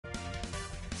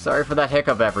Sorry for that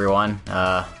hiccup, everyone.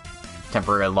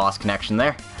 Temporary lost connection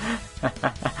there.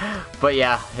 But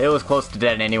yeah, it was close to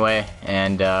dead anyway,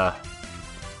 and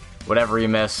whatever he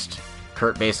missed,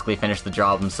 Kurt basically finished the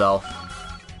job himself.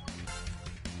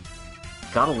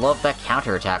 Gotta love that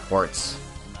counterattack quartz.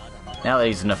 Now that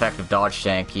he's an effective dodge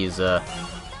tank, he's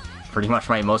pretty much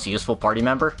my most useful party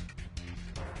member.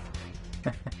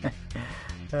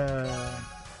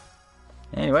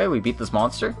 Anyway, we beat this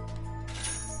monster.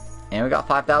 And we got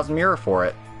 5,000 mirror for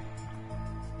it.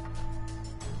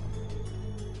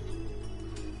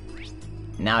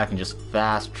 Now I can just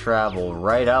fast travel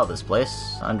right out of this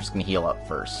place. I'm just gonna heal up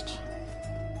first.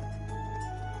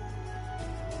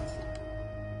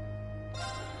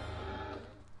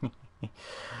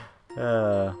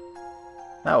 That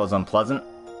was unpleasant.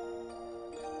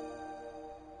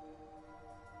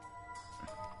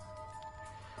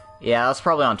 Yeah, that's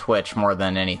probably on Twitch more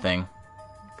than anything.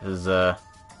 Because,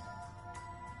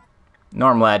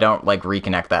 normally I don't, like,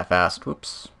 reconnect that fast.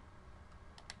 Whoops.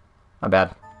 My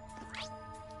bad.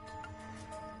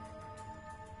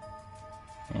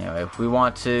 Anyway, if we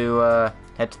want to,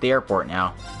 head to the airport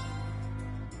now.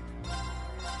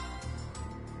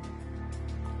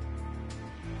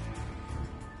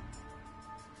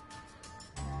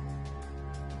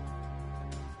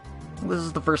 This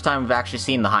is the first time we've actually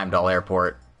seen the Heimdall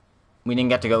Airport. We didn't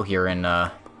get to go here in,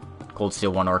 Cold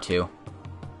Steel 1 or 2.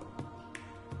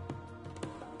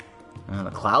 The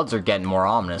clouds are getting more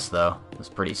ominous, though. It's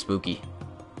pretty spooky.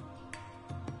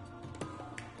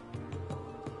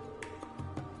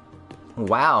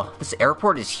 Wow, this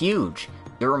airport is huge.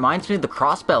 It reminds me of the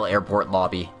Crossbell Airport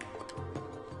lobby.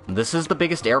 This is the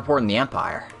biggest airport in the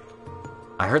Empire.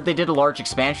 I heard they did a large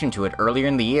expansion to it earlier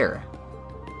in the year.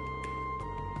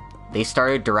 They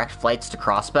started direct flights to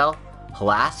Crossbell,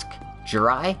 Halask,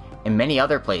 Jurai, and many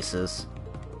other places.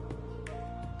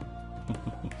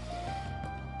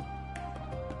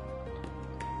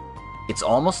 It's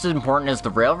almost as important as the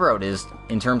railroad is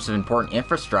in terms of important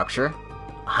infrastructure.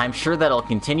 I'm sure that it'll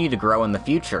continue to grow in the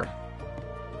future.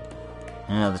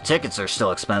 The tickets are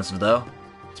still expensive, though.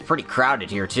 It's pretty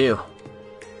crowded here, too.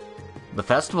 The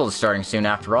festival is starting soon,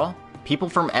 after all. People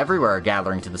from everywhere are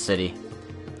gathering to the city.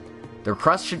 The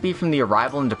request should be from the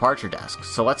arrival and departure desk,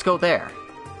 so let's go there.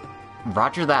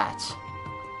 Roger that.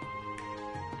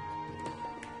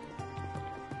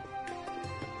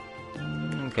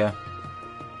 Okay.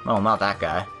 Well, not that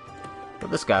guy. But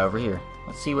this guy over here.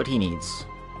 Let's see what he needs.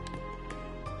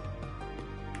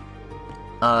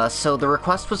 So the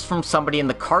request was from somebody in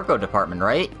the cargo department,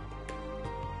 right?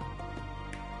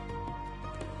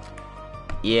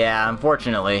 Yeah,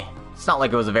 unfortunately. It's not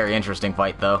like it was a very interesting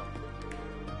fight, though.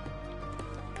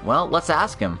 Well, let's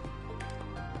ask him.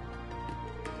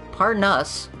 Pardon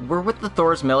us, we're with the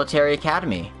Thor's Military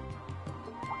Academy.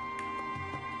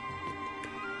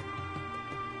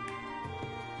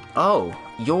 Oh,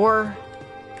 you're...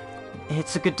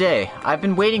 It's a good day. I've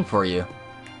been waiting for you.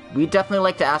 We'd definitely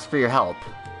like to ask for your help.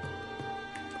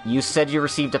 You said you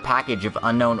received a package of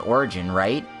unknown origin,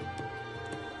 right?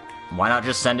 Why not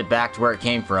just send it back to where it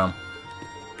came from?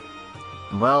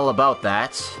 Well, about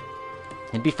that...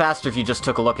 It'd be faster if you just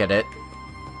took a look at it.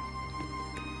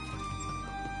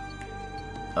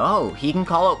 Oh, he can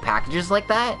call out packages like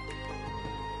that?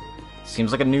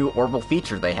 Seems like a new orbital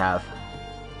feature they have.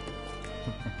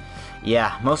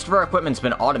 Yeah, most of our equipment's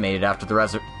been automated after the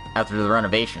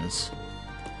renovations.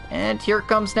 And here it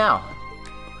comes now.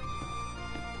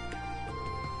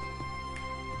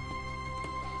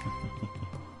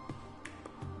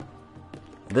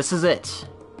 This is it.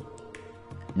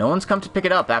 No one's come to pick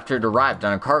it up after it arrived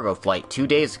on a cargo flight 2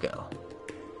 days ago.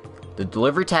 The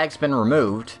delivery tag's been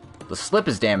removed, the slip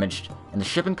is damaged, and the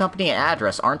shipping company and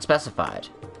address aren't specified.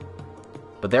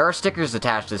 But there are stickers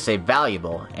attached that say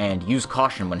valuable and use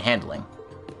caution when handling.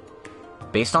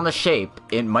 Based on the shape,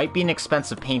 it might be an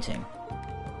expensive painting.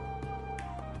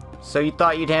 So you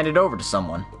thought you'd hand it over to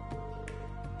someone?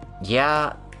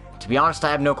 Yeah, to be honest,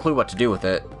 I have no clue what to do with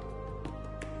it.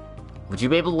 Would you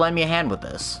be able to lend me a hand with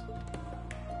this?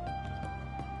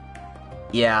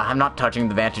 Yeah, I'm not touching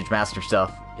the Vantage Master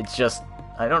stuff. It's just,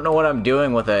 I don't know what I'm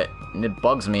doing with it, and it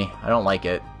bugs me. I don't like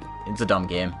it. It's a dumb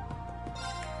game.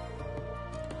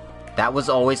 That was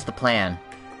always the plan.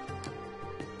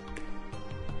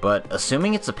 But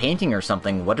assuming it's a painting or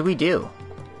something, what do we do?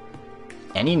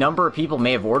 Any number of people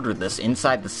may have ordered this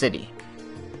inside the city.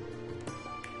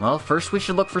 Well, first we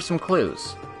should look for some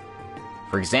clues.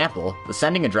 For example, the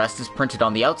sending address is printed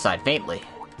on the outside faintly.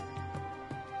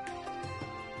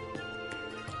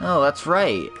 Oh, that's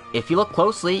right. If you look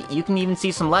closely, you can even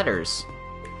see some letters.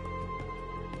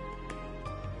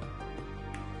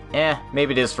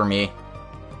 Maybe it is for me.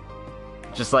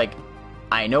 Just like,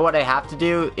 I know what I have to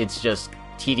do, it's just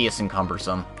tedious and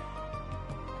cumbersome.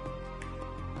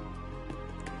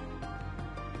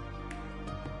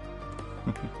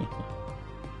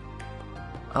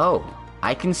 Oh,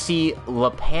 I can see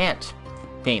Lepant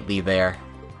faintly there.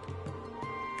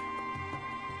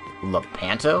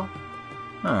 Lepanto?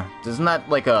 Huh, isn't that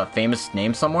like a famous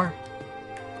name somewhere?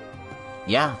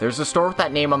 Yeah, there's a store with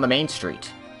that name on the main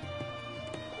street.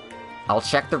 I'll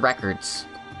check the records.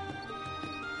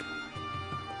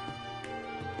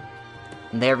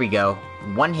 There we go.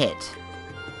 One hit.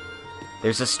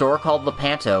 There's a store called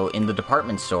Lepanto in the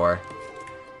department store.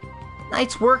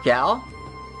 Nice work, Al.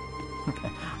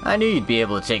 I knew you'd be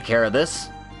able to take care of this.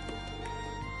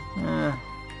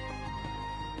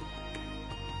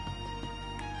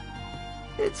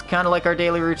 It's kind of like our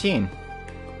daily routine.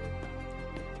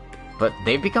 But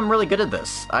they've become really good at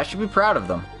this. I should be proud of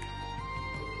them.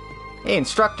 Hey,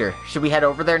 instructor, should we head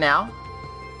over there now?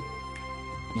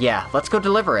 Yeah, let's go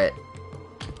deliver it.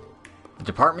 The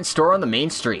department store on the main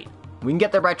street. We can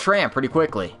get there by tram pretty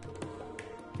quickly.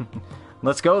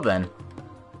 Let's go then.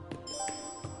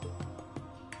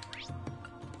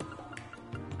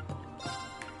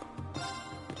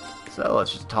 So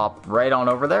let's just hop right on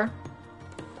over there.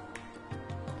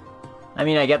 I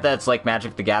mean, I get that it's like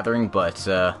Magic the Gathering, but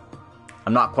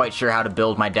I'm not quite sure how to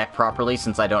build my deck properly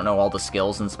since I don't know all the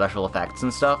skills and special effects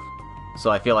and stuff.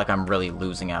 So I feel like I'm really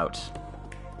losing out.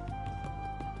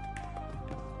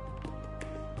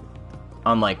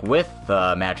 Unlike with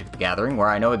Magic the Gathering, where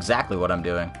I know exactly what I'm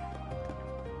doing.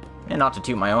 And not to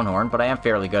toot my own horn, but I am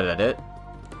fairly good at it.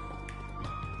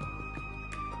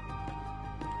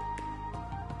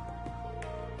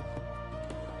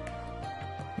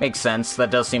 Makes sense,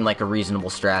 that does seem like a reasonable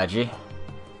strategy.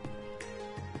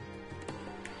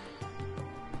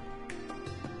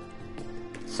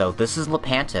 So this is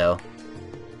Lepanto.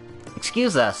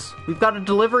 Excuse us, we've got a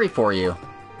delivery for you.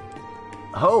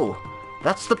 Oh,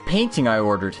 that's the painting I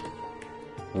ordered.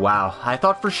 Wow, I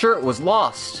thought for sure it was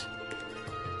lost.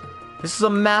 This is a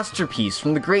masterpiece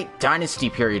from the Great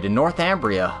Dynasty period in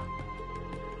Northumbria.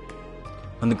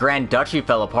 When the Grand Duchy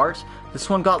fell apart, this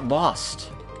one got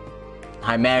lost.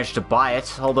 I managed to buy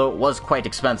it, although it was quite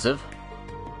expensive.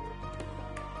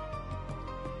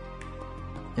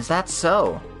 Is that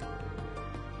so?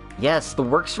 Yes, the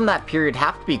works from that period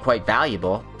have to be quite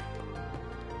valuable.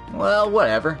 Well,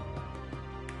 whatever.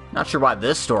 Not sure why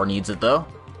this store needs it, though.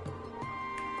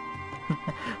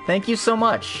 Thank you so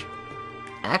much.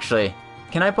 Actually,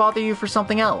 can I bother you for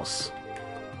something else?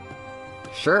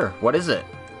 Sure, what is it?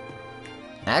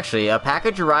 Actually, a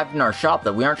package arrived in our shop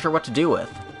that we aren't sure what to do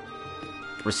with.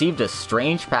 Received a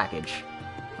strange package.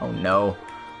 Oh no.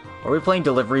 Are we playing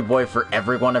delivery boy for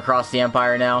everyone across the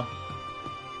Empire now?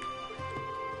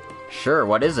 Sure,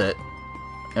 what is it?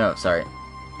 Oh, sorry.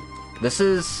 This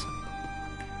is...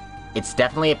 It's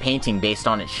definitely a painting based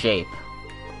on its shape.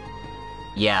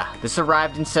 Yeah, this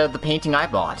arrived instead of the painting I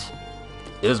bought.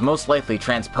 It was most likely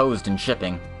transposed in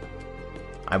shipping.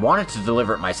 I wanted to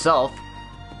deliver it myself,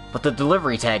 but the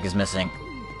delivery tag is missing.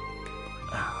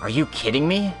 Are you kidding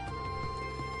me?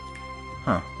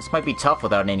 Huh, this might be tough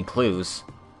without any clues.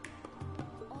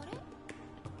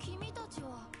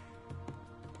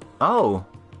 Oh,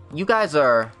 you guys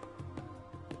are...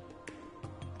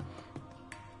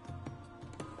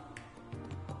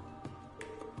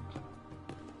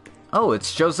 Oh,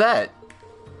 it's Josette.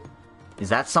 Is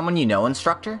that someone you know,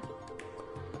 instructor?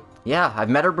 Yeah, I've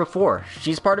met her before.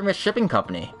 She's part of a shipping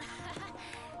company.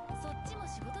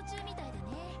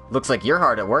 Looks like you're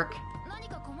hard at work.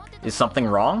 Is something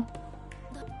wrong?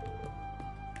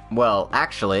 Well,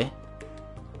 actually...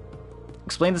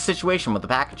 Explain the situation with the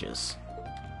packages.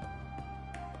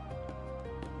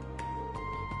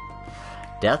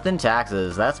 Death and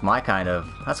taxes, that's my kind of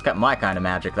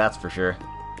magic, that's for sure.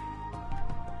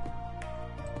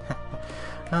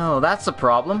 Oh, that's a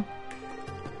problem.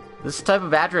 This type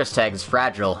of address tag is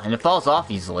fragile, and it falls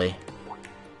off easily.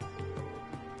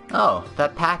 Oh,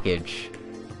 that package.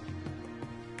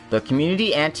 The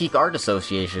Community Antique Art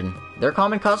Association. They're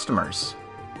common customers.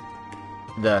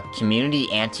 The Community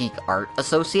Antique Art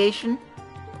Association?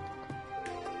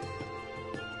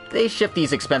 They ship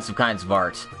these expensive kinds of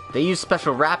art. They use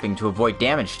special wrapping to avoid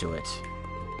damage to it.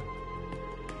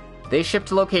 They ship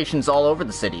to locations all over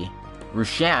the city.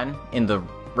 Rushan, in the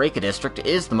Reika district,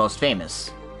 is the most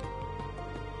famous.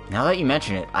 Now that you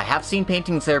mention it, I have seen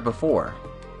paintings there before.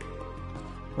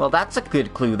 Well, that's a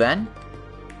good clue then.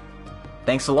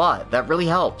 Thanks a lot, that really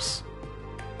helps.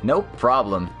 No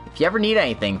problem. If you ever need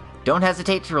anything, don't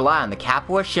hesitate to rely on the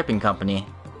Capua Shipping Company.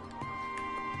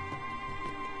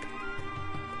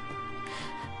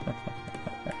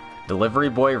 Delivery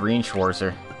boy Rean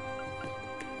Schwarzer.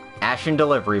 Ashen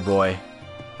delivery boy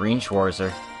Rean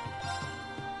Schwarzer.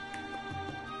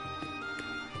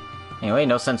 Anyway,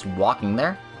 no sense walking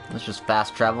there. Let's just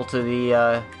fast travel to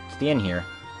the inn here.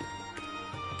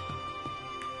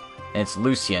 And it's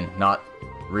Lucian, not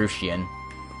Rusian.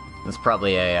 That's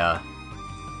probably a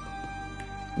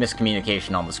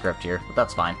miscommunication on the script here, but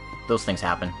that's fine. Those things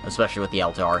happen, especially with the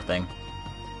L to R thing.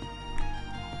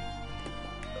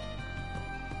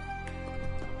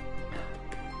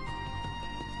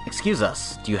 Excuse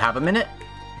us, do you have a minute?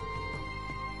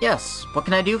 Yes, what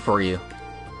can I do for you?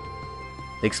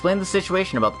 They explained the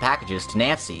situation about the packages to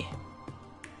Nancy.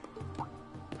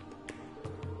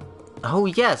 Oh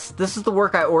yes, this is the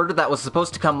work I ordered that was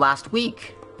supposed to come last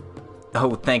week.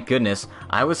 Oh, thank goodness.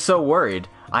 I was so worried.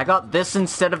 I got this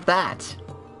instead of that.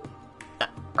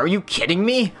 Are you kidding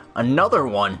me? Another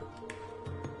one?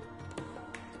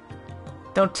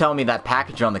 Don't tell me that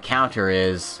package on the counter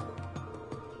is...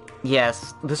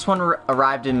 Yes, this one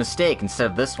arrived in mistake instead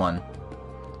of this one.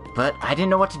 But I didn't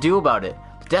know what to do about it.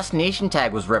 The destination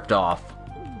tag was ripped off.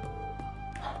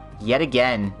 Yet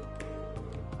again.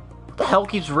 What the hell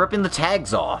keeps ripping the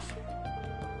tags off?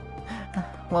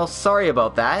 Well, sorry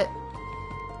about that.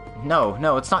 No,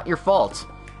 it's not your fault.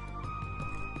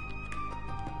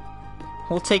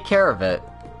 We'll take care of it.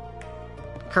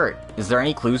 Kurt, is there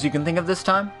any clues you can think of this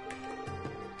time?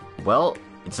 Well,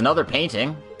 it's another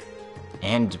painting.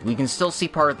 And we can still see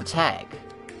part of the tag.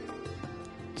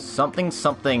 Something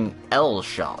L's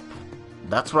shop.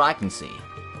 That's what I can see.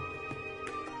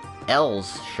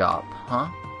 L's shop, huh?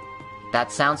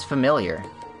 That sounds familiar.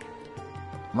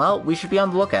 Well, we should be on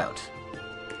the lookout.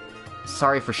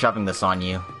 Sorry for shoving this on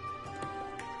you.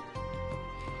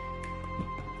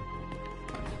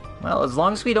 Well, as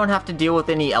long as we don't have to deal with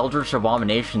any eldritch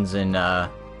abominations in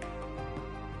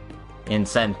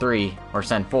Sen 3 or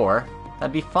Sen 4,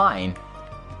 that'd be fine.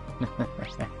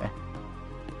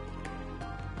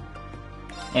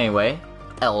 Anyway,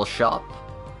 L shop.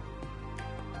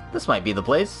 This might be the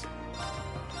place.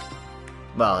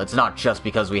 Well, it's not just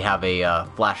because we have a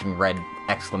flashing red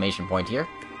exclamation point here,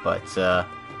 but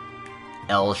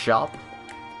L shop,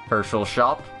 Herschel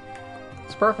shop.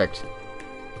 It's perfect.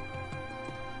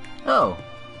 Oh.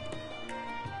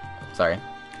 Sorry.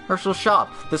 Herschel shop.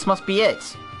 This must be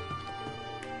it.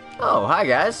 Oh, hi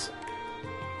guys.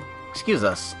 Excuse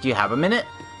us, do you have a minute?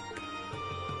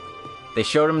 They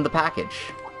showed him the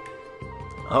package.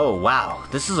 Oh, wow,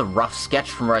 this is a rough sketch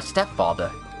from my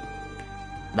stepfather.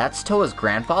 That's Toa's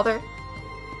grandfather?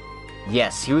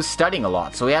 Yes, he was studying a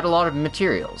lot, so he had a lot of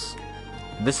materials.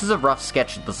 This is a rough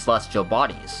sketch of the celestial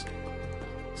bodies.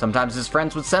 Sometimes his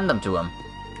friends would send them to him.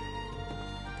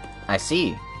 I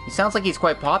see. He sounds like he's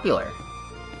quite popular.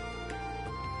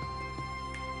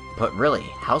 But really,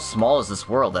 how small is this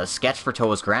world that a sketch for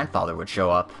Toa's grandfather would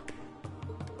show up?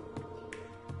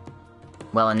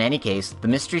 Well, in any case, the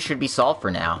mystery should be solved for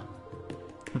now.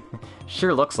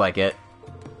 Sure looks like it.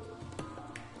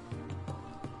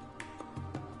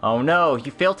 Oh no,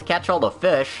 you failed to catch all the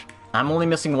fish. I'm only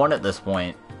missing one at this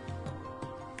point.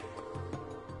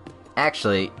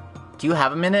 Actually, do you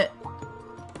have a minute?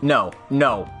 No,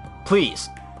 please,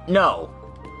 no.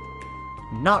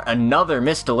 Not another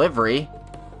missed delivery.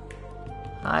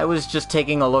 I was just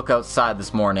taking a look outside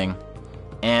this morning,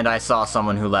 and I saw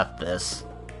someone who left this.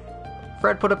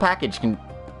 Fred put a package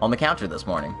on the counter this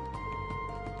morning.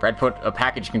 Fred put a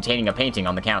package containing a painting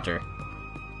on the counter.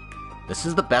 This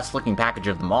is the best looking package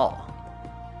of them all.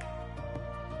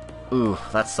 Ooh,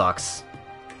 that sucks.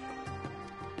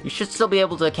 You should still be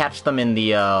able to catch them in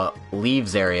the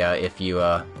leaves area if you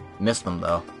miss them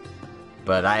though.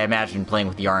 But I imagine playing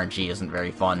with the RNG isn't very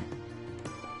fun.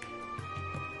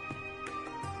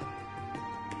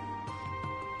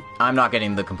 I'm not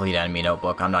getting the complete enemy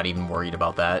notebook, I'm not even worried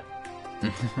about that.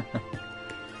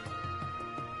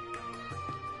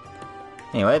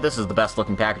 Anyway, this is the best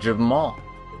looking package of them all.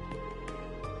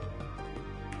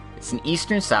 It's an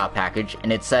Eastern style package,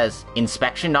 and it says,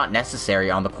 "Inspection not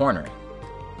necessary" on the corner.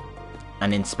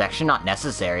 An inspection not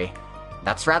necessary?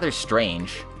 That's rather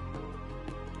strange.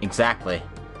 Exactly.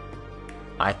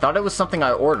 I thought it was something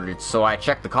I ordered, so I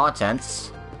checked the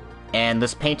contents, and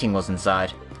this painting was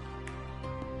inside.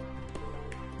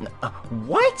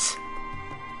 What?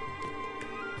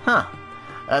 Huh.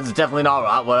 That's definitely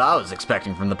not what I was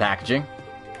expecting from the packaging.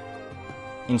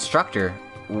 Instructor,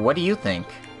 what do you think?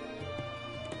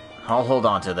 I'll hold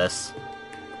on to this.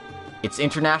 It's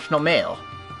international mail.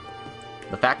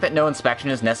 The fact that no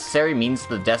inspection is necessary means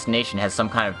the destination has some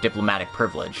kind of diplomatic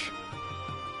privilege.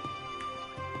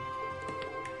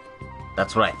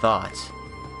 That's what I thought.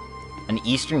 An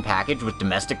Eastern package with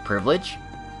domestic privilege?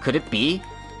 Could it be?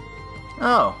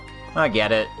 Oh, I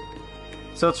get it.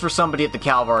 So it's for somebody at the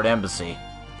Calvard Embassy.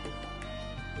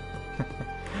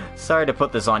 Sorry to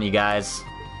put this on you guys.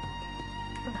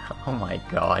 Oh my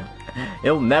god.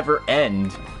 It'll never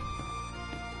end.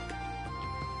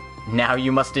 Now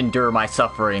you must endure my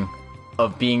suffering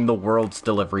of being the world's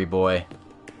delivery boy.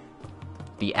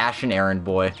 The Ashen Errand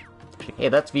boy. Hey,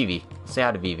 that's Vivi. Say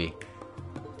hi to Vivi.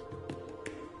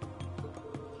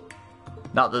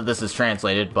 Not that this is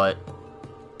translated, but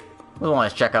we want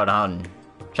to check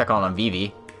on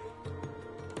Vivi.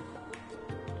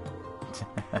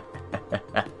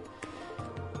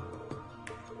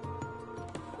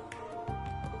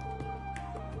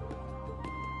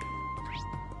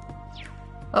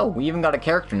 Oh, we even got a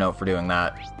character note for doing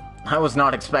that. I was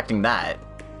not expecting that.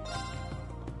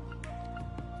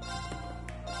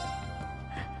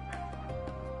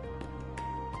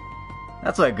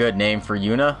 That's a good name for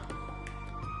Yuna.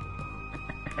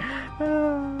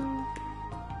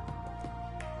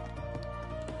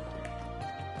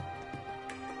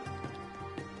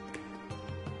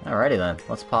 Alrighty then,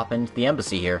 let's pop into the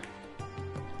embassy here.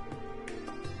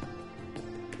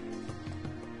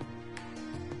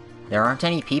 There aren't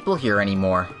any people here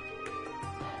anymore.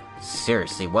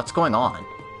 Seriously, what's going on?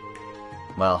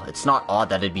 Well, it's not odd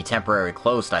that it'd be temporarily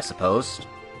closed, I suppose.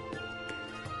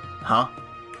 Huh?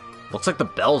 Looks like the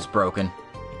bell's broken.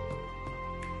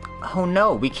 Oh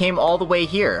no, we came all the way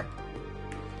here.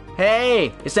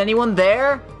 Hey, is anyone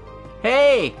there?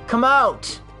 Hey, come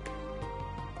out!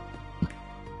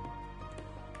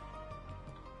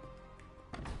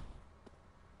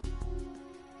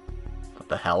 What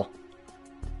the hell?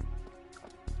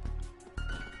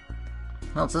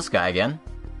 Well, it's this guy again.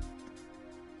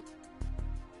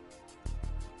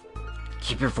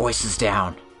 Keep your voices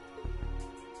down.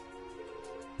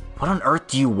 What on earth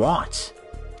do you want?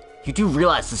 You do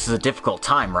realize this is a difficult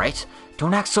time, right?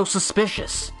 Don't act so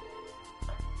suspicious.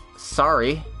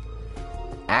 Sorry.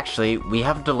 Actually, we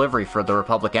have a delivery for the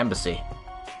Republic Embassy.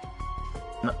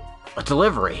 A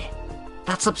delivery?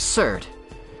 That's absurd.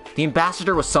 The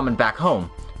ambassador was summoned back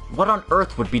home. What on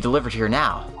earth would be delivered here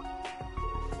now?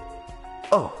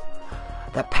 Oh,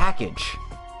 that package.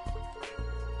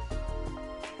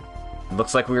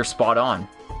 Looks like we were spot on.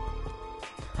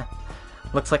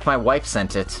 Looks like my wife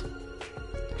sent it.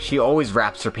 She always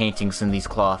wraps her paintings in these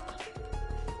cloth.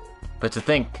 But to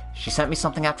think, she sent me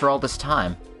something after all this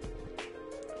time.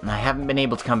 And I haven't been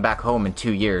able to come back home in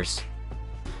 2 years.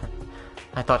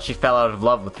 I thought she fell out of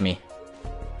love with me.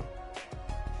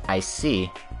 I see.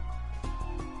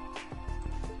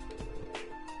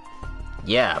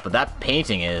 Yeah, but that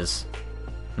painting is...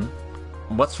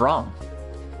 What's wrong?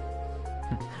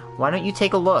 Why don't you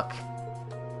take a look?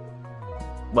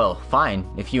 Well, fine,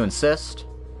 if you insist.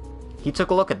 He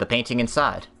took a look at the painting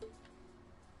inside.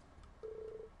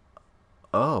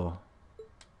 Oh.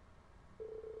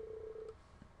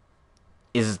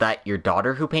 Is that your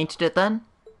daughter who painted it then?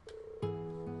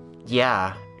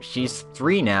 Yeah, she's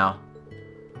 3 now.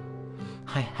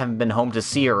 I haven't been home to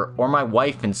see her or my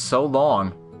wife in so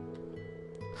long.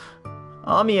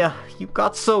 Amiya, you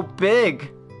got so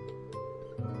big!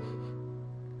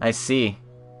 I see.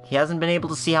 He hasn't been able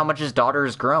to see how much his daughter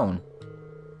has grown.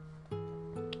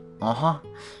 Uh-huh.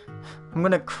 I'm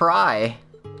gonna cry.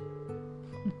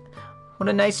 What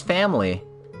a nice family.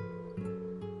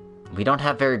 We don't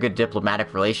have very good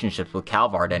diplomatic relationships with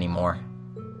Calvard anymore.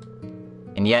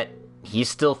 And yet, he's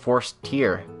still forced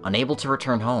here, unable to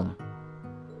return home.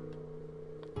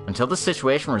 Until the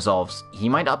situation resolves, he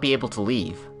might not be able to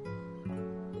leave.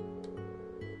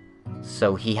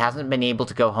 So he hasn't been able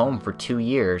to go home for 2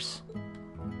 years.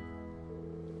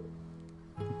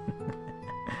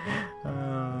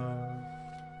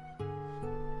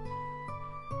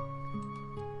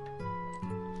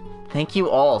 Thank you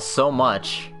all so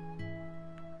much.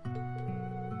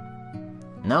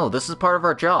 No, this is part of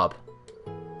our job.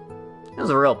 It was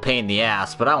a real pain in the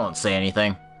ass, but I won't say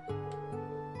anything.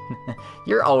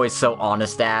 You're always so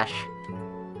honest, Ash.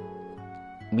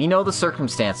 We know the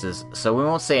circumstances, so we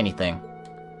won't say anything.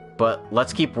 But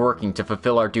let's keep working to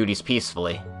fulfill our duties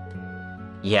peacefully.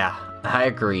 Yeah, I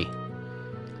agree.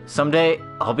 Someday,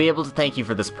 I'll be able to thank you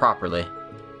for this properly.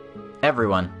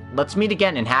 Everyone, let's meet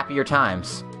again in happier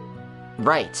times.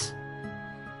 Right.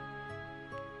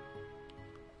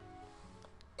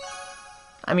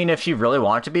 I mean, if she really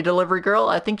wanted to be a delivery girl,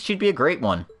 I think she'd be a great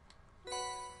one.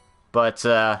 But,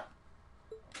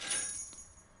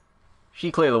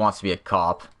 she clearly wants to be a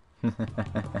cop.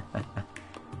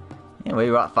 Anyway,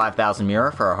 we got 5,000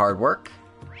 Mira for our hard work.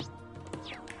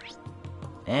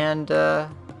 And,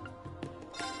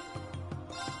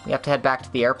 we have to head back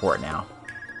to the airport now.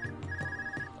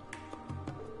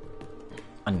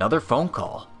 Another phone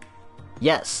call.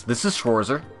 Yes, this is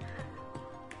Schwarzer.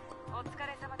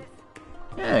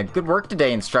 Yeah, good work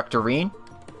today, Instructor Rean.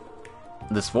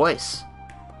 This voice.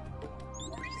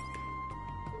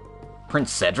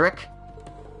 Prince Cedric?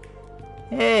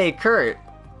 Hey, Kurt.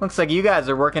 Looks like you guys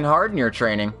are working hard in your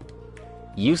training.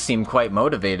 You seem quite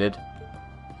motivated.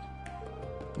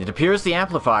 It appears the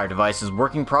amplifier device is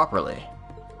working properly.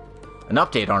 An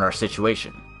update on our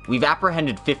situation. We've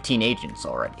apprehended 15 agents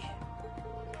already.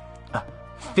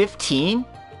 15?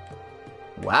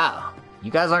 Wow,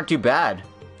 you guys aren't too bad.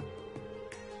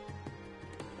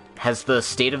 Has the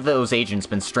state of those agents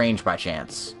been strange by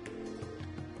chance?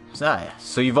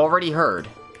 So you've already heard.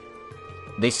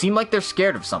 They seem like they're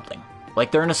scared of something.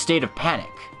 Like they're in a state of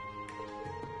panic.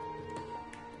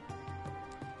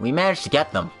 We managed to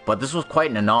get them, but this was quite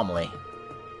an anomaly.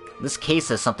 This case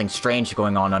has something strange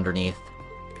going on underneath.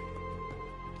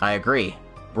 I agree.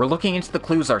 We're looking into the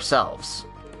clues ourselves.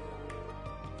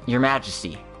 Your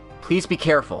Majesty, please be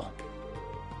careful.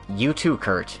 You too,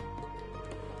 Kurt.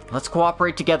 Let's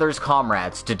cooperate together as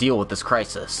comrades to deal with this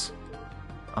crisis.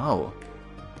 Oh.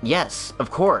 Yes,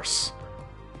 of course.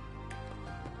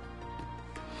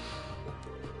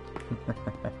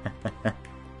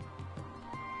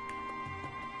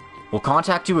 We'll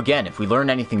contact you again if we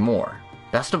learn anything more.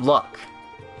 Best of luck.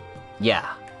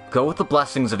 Yeah, go with the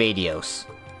blessings of Adios.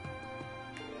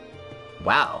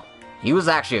 Wow, he was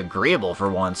actually agreeable for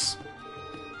once.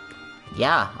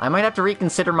 Yeah, I might have to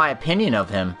reconsider my opinion of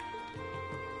him.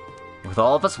 With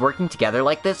all of us working together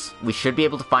like this, we should be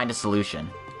able to find a solution.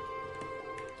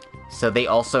 So they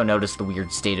also noticed the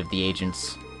weird state of the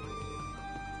agents.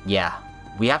 Yeah,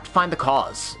 we have to find the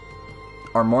cause.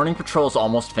 Our morning patrol's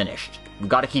almost finished. We've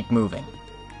got to keep moving.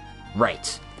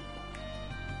 Right.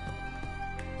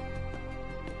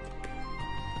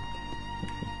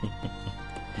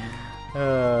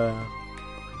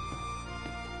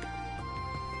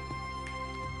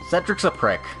 Cedric's a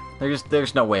prick.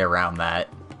 There's no way around that.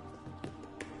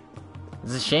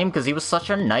 It's a shame because he was such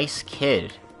a nice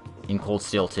kid in Cold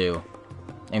Steel 2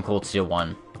 and Cold Steel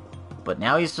 1. But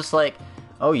now he's just like,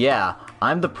 oh yeah,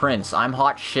 I'm the prince, I'm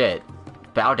hot shit.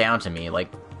 Bow down to me,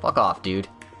 like, fuck off, dude.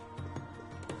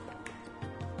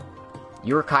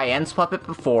 You were Cayenne's puppet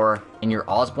before, and you're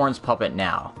Osborne's puppet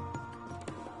now.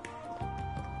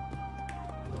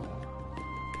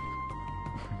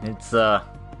 It's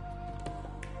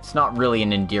not really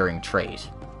an endearing trait.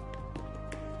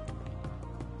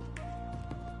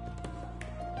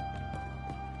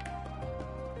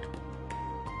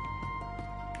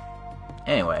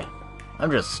 Anyway,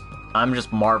 I'm just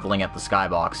marveling at the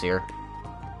skybox here.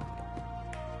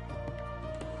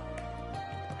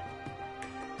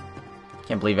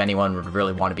 Can't believe anyone would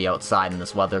really want to be outside in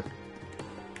this weather.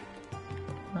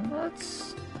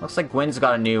 Looks like Gwen's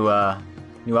got a new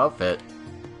outfit.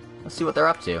 Let's see what they're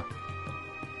up to.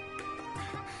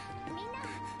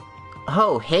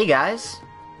 Oh, hey guys!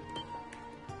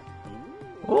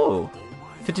 Oh,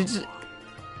 it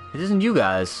isn't you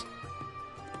guys.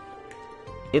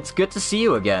 It's good to see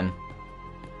you again.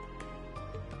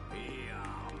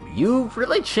 You've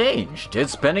really changed.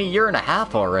 It's been 1.5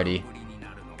 years already.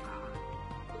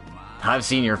 I've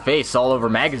seen your face all over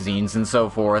magazines and so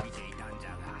forth.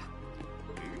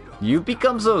 You've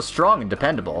become so strong and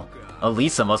dependable.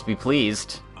 Elisa must be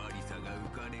pleased.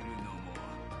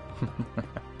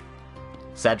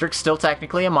 Cedric's still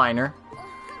technically a minor.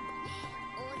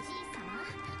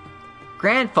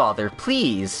 Grandfather,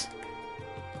 please!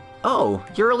 Oh,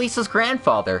 you're Elisa's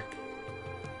grandfather.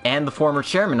 And the former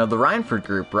chairman of the Rhineford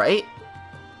group, right?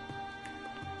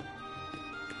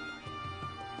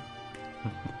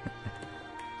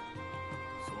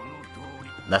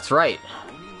 That's right.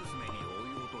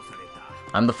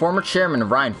 I'm the former chairman of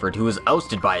Rhineford who was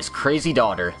ousted by his crazy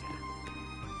daughter.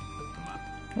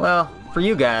 Well, for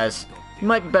you guys, you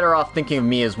might be better off thinking of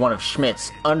me as one of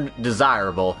Schmidt's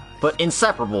undesirable, but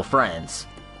inseparable friends.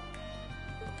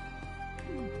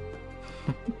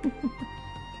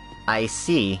 I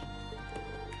see.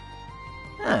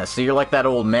 Ah, so you're like that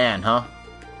old man, huh?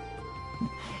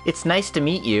 It's nice to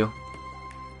meet you.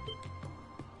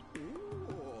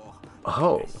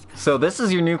 Oh, so this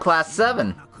is your new Class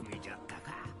 7.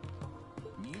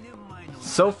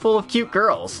 So full of cute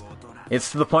girls.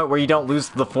 It's to the point where you don't lose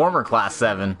to the former Class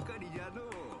 7.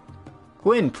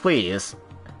 Gwyn, please.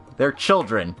 They're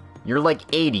children. You're like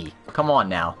 80. Come on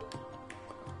now.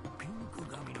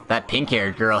 That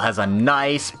pink-haired girl has a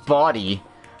nice body.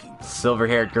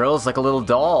 Silver-haired girl is like a little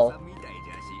doll.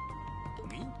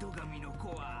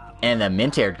 And the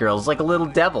mint-haired girl is like a little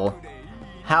devil.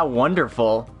 How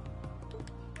wonderful.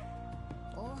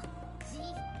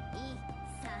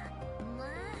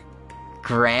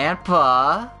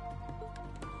 Grandpa?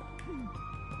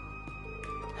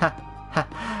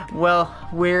 Well,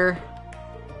 we're...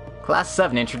 Class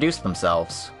 7 introduced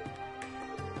themselves.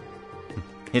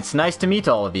 It's nice to meet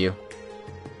all of you.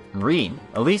 Rean,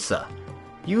 Elisa,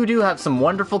 you do have some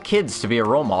wonderful kids to be a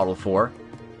role model for.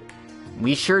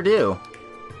 We sure do.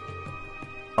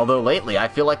 Although lately, I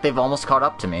feel like they've almost caught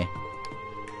up to me.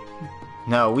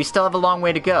 No, we still have a long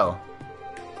way to go.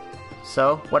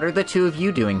 So, what are the two of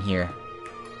you doing here?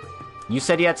 You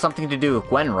said you had something to do with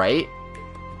Gwen, right?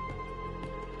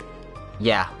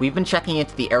 Yeah, we've been checking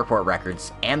into the airport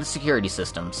records and the security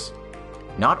systems.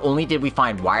 Not only did we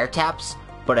find wiretaps,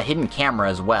 but a hidden camera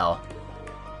as well.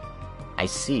 I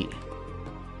see.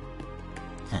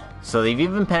 So they've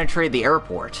even penetrated the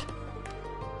airport.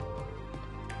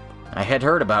 I had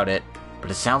heard about it,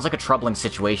 but it sounds like a troubling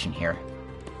situation here.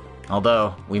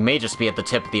 Although, we may just be at the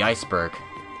tip of the iceberg.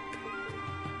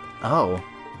 Oh.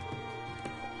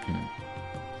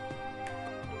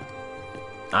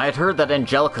 I had heard that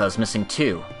Angelica is missing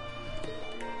too.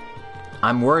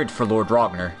 I'm worried for Lord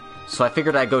Rogner, so I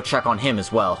figured I'd go check on him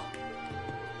as well.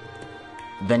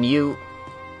 Then you...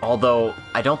 Although,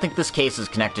 I don't think this case is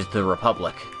connected to the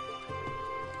Republic.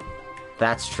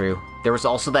 That's true. There was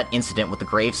also that incident with the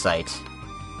gravesite.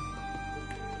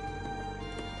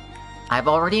 I've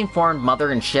already informed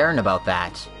Mother and Sharon about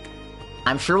that.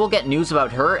 I'm sure we'll get news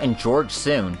about her and George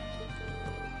soon.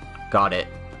 Got it.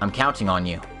 I'm counting on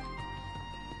you.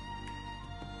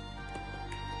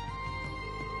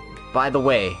 By the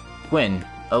way, Gwyn,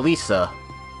 Elisa...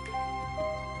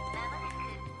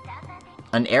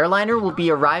 An airliner will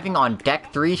be arriving on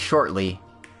Deck 3 shortly.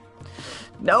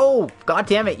 No! God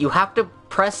damn it, you have to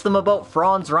press them about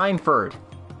Franz Reinford.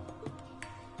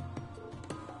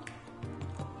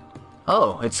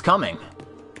 Oh, it's coming.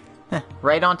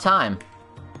 Right on time.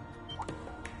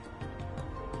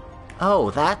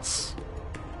 Oh, that's...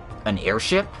 an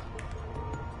airship?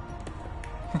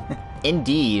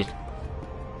 Indeed.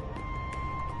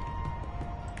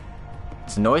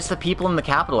 It's a noise that people in the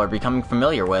capital are becoming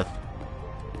familiar with.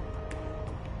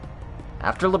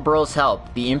 After Lebrul's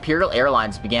help, the Imperial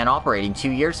Airlines began operating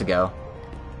 2 years ago.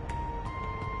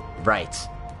 Right,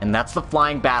 and that's the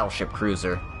flying battleship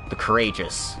cruiser, the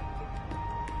Courageous.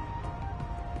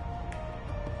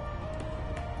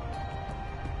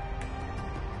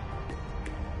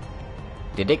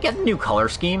 Did it get a new color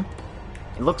scheme?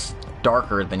 It looks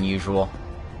darker than usual.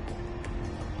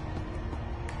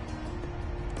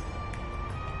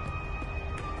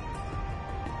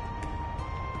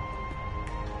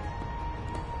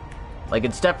 Like,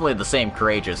 it's definitely the same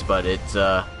Courageous, but it,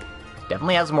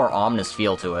 definitely has a more ominous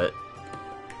feel to it.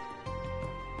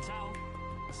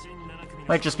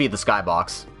 Might just be the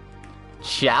skybox.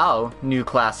 Ciao, new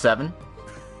Class 7.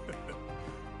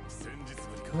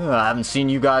 I haven't seen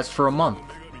you guys for a month.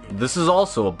 This is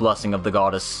also a blessing of the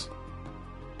goddess.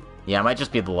 Yeah, it might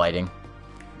just be the lighting.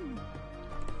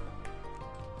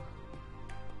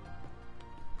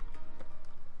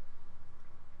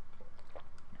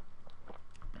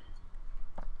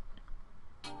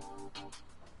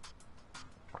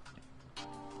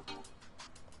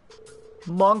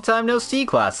 Long time no see,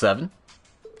 Class 7.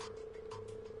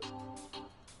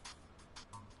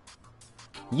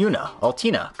 Yuna,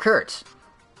 Altina, Kurt.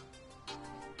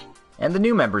 And the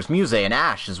new members, Muse and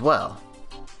Ash, as well.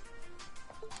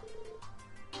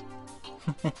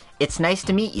 It's nice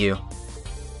to meet you.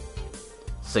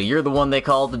 So you're the one they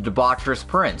call the debaucherous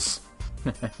prince.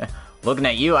 Looking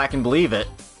at you, I can believe it.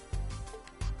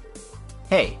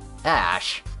 Hey,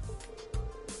 Ash.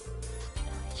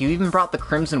 You even brought the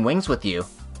Crimson Wings with you.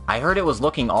 I heard it was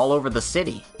looking all over the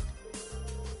city.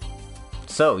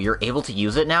 So, you're able to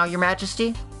use it now, Your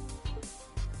Majesty?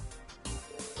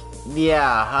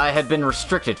 Yeah, I had been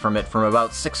restricted from it for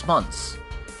about 6 months.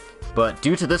 But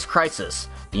due to this crisis,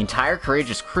 the entire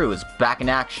Courageous crew is back in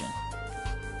action.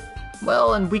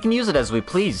 Well, and we can use it as we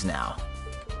please now.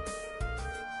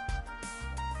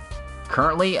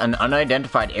 Currently, an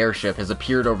unidentified airship has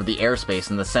appeared over the airspace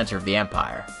in the center of the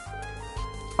Empire.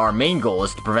 Our main goal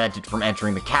is to prevent it from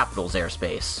entering the capital's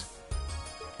airspace.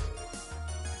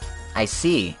 I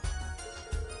see.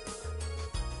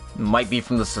 Might be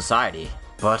from the Society,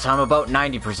 but I'm about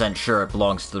 90% sure it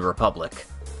belongs to the Republic.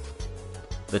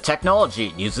 The technology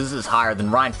it uses is higher than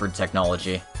Reinford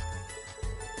technology.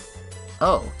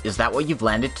 Oh, is that what you've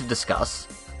landed to discuss?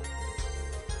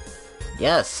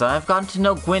 Yes, I've gotten to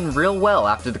know Gwyn real well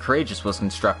after the Courageous was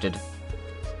constructed.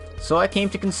 So I came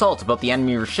to consult about the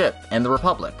enemy ship and the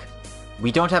Republic.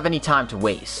 We don't have any time to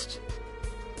waste.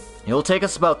 It'll take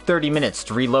us about 30 minutes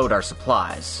to reload our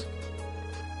supplies.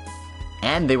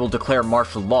 And they will declare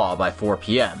martial law by 4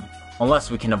 PM,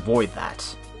 Unless we can avoid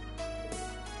that.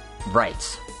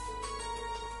 Right.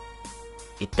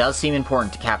 It does seem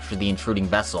important to capture the intruding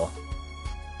vessel.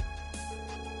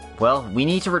 Well, we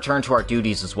need to return to our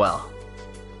duties as well.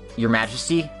 Your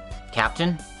Majesty,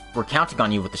 Captain, we're counting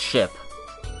on you with the ship.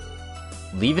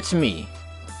 Leave it to me.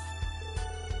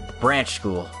 The branch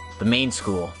school, the main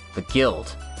school, the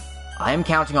guild. I am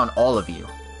counting on all of you.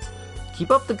 Keep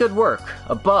up the good work,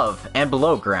 above and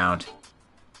below ground.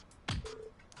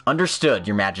 Understood,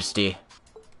 Your Majesty.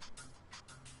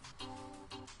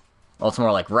 Well, it's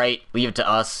more like, right, leave it to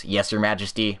us, yes, Your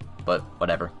Majesty, but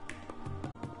whatever.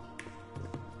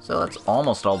 So that's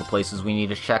almost all the places we need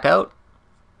to check out.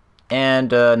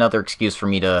 And another excuse for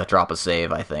me to drop a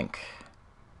save, I think.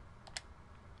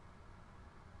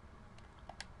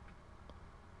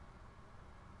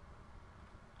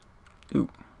 Ooh.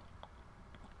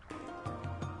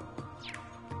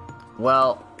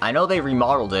 Well, I know they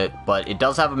remodeled it, but it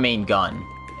does have a main gun,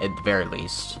 at the very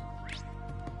least.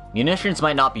 Munitions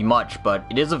might not be much, but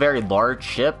it is a very large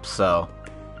ship, so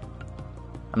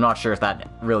I'm not sure if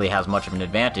that really has much of an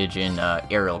advantage in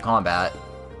aerial combat.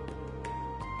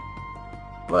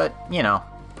 But, you know,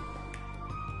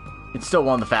 it's still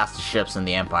one of the fastest ships in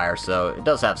the Empire, so it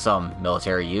does have some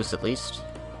military use, at least.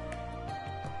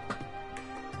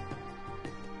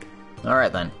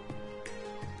 Alright then.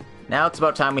 Now it's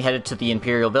about time we headed to the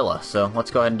Imperial Villa, so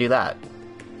let's go ahead and do that.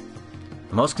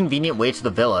 The most convenient way to the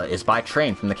villa is by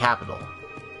train from the capital.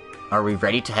 Are we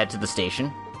ready to head to the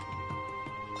station?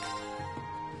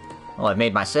 Well, I've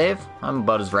made my save. I'm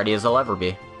about as ready as I'll ever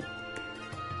be.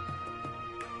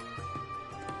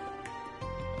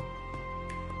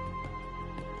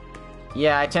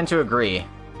 Yeah, I tend to agree.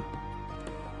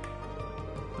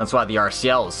 That's why the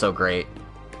RCL is so great.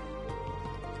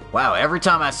 Wow, every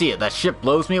time I see it, that ship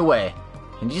blows me away.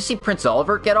 And did you see Prince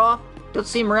Oliver get off? Don't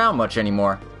see him around much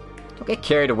anymore. Don't get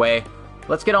carried away.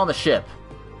 Let's get on the ship.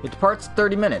 It departs in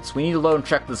 30 minutes. We need to load and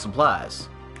check the supplies.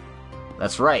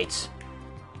 That's right.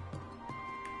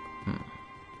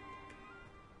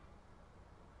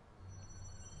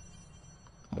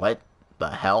 What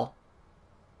the hell?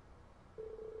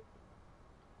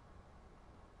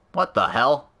 What the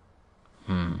hell?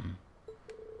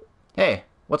 Hey,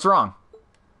 what's wrong?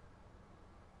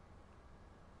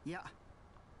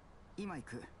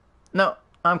 No,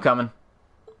 I'm coming.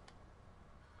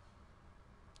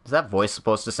 Is that voice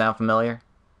supposed to sound familiar?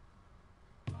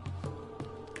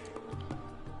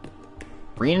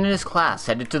 Rean and his class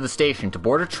headed to the station to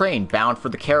board a train bound for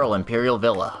the Carroll Imperial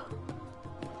Villa.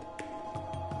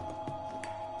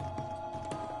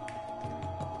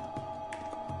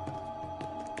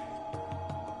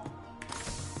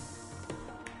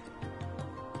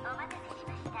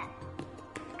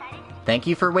 Thank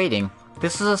you for waiting.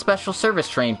 This is a special service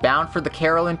train bound for the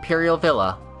Carroll Imperial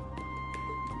Villa.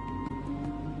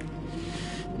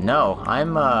 No,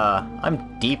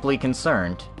 I'm deeply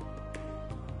concerned.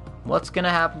 What's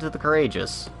gonna happen to the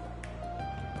courageous?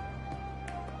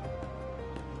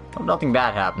 Hope nothing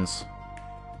bad happens.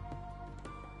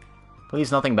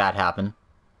 Please, nothing bad happen.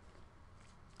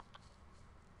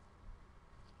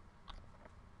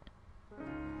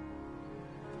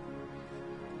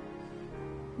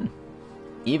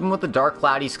 Even with the dark,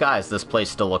 cloudy skies, this place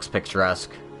still looks picturesque.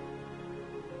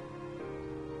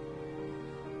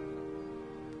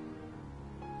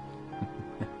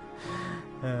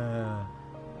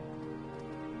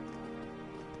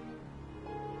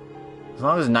 As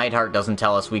long as Nightheart doesn't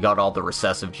tell us we got all the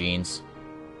recessive genes.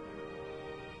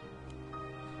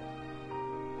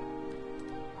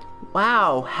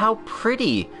 Wow, how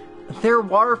pretty! There are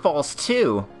waterfalls,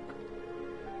 too!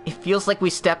 It feels like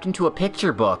we stepped into a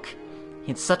picture book.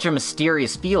 It's such a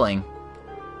mysterious feeling.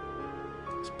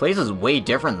 This place is way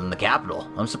different than the capital.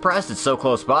 I'm surprised it's so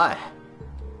close by.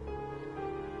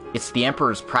 It's the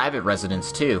Emperor's private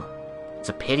residence, too. It's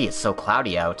a pity it's so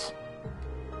cloudy out.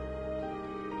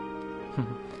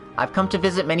 I've come to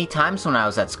visit many times when I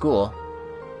was at school.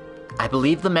 I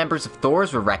believe the members of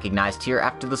Thors were recognized here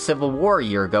after the Civil War a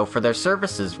year ago for their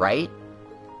services, right?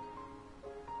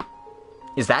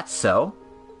 Is that so?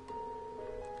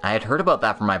 I had heard about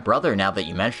that from my brother now that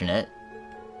you mention it.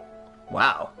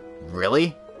 Wow,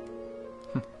 really?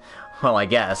 Well, I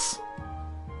guess.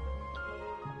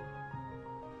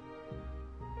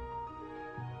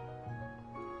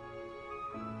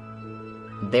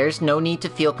 There's no need to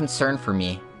feel concerned for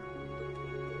me.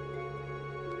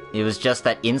 It was just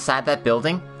that inside that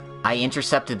building, I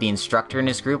intercepted the instructor and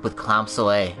his group with Clown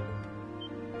Soleil.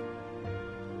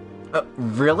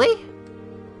 Really?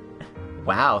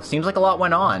 Wow, seems like a lot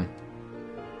went on.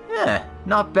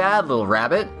 Not bad, little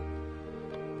rabbit.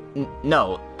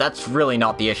 No, that's really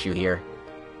not the issue here.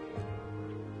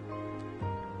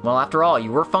 Well, after all,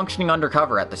 you were functioning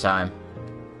undercover at the time.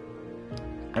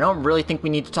 I don't really think we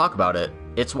need to talk about it.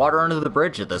 It's water under the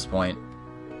bridge at this point.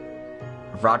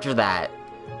 Roger that.